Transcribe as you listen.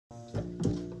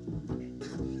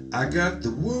I got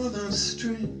the world on a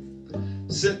string,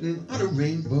 sitting on a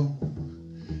rainbow.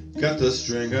 Got the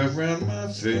string around my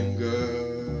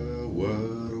finger.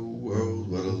 What a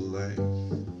world, what a life.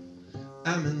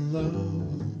 I'm in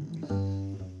love.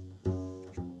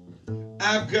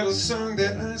 I've got a song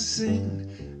that I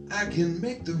sing. I can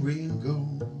make the rain go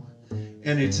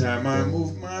anytime I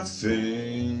move my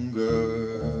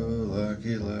finger.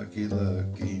 Lucky, lucky,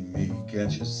 lucky me.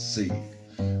 Can't you see?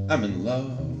 I'm in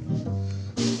love.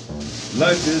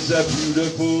 Life is a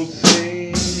beautiful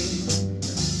thing.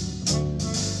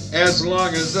 As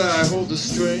long as I hold the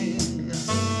string,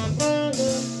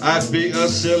 I'd be a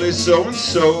silly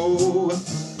so-and-so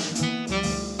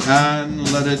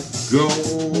and let it go.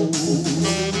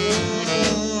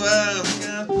 I've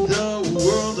got the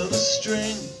world on a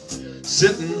string,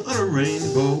 sitting on a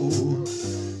rainbow.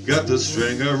 Got the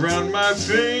string around my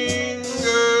finger.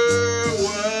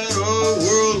 What a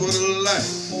world, what a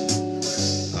life.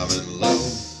 I'm in love.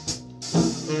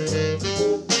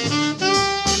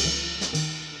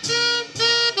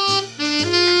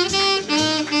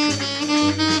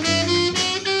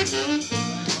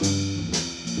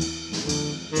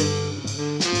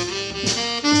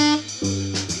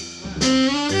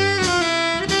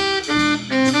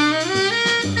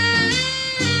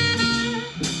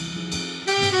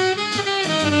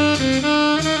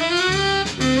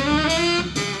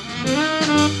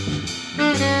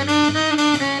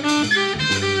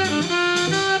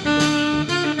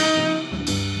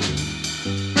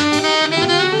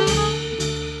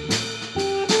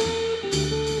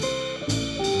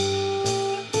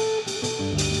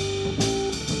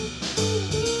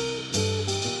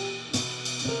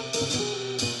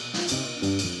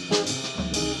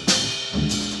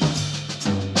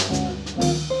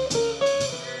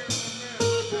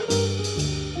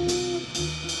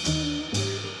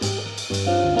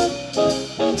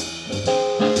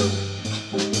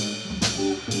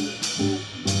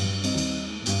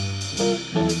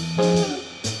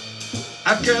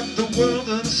 I've got the world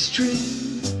on a string,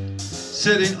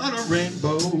 sitting on a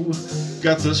rainbow.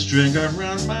 Got the string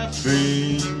around my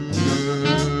finger.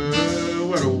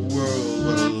 What a world,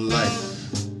 what a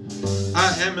life.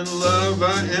 I am in love,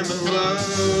 I am in love.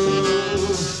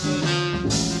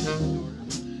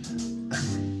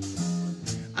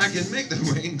 I can make the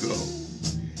rain go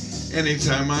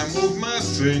anytime I move my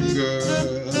finger.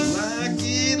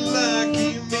 Lucky,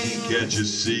 lucky me. Can't you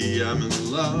see I'm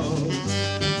in love?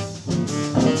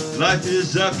 Life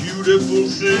is a beautiful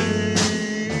thing.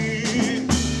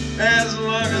 As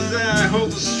long as I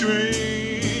hold the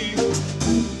string,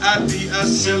 I'd be a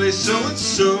silly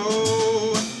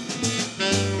so-and-so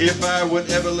if I would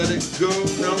ever let it go.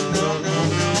 No, no, no,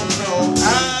 no, no.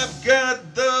 I've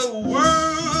got the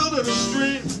world on a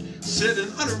string,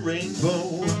 sitting on a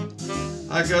rainbow.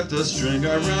 I got the string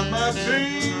around my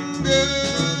finger.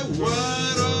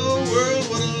 What a world,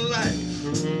 what a life.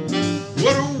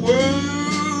 What a world.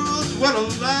 What a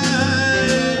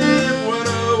life, what a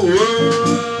world,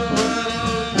 what a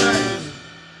life.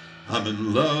 I'm in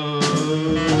love,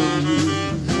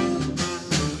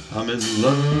 I'm in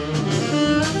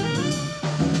love,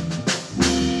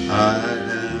 I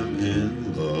am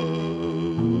in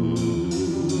love.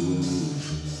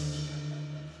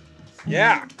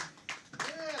 Yeah.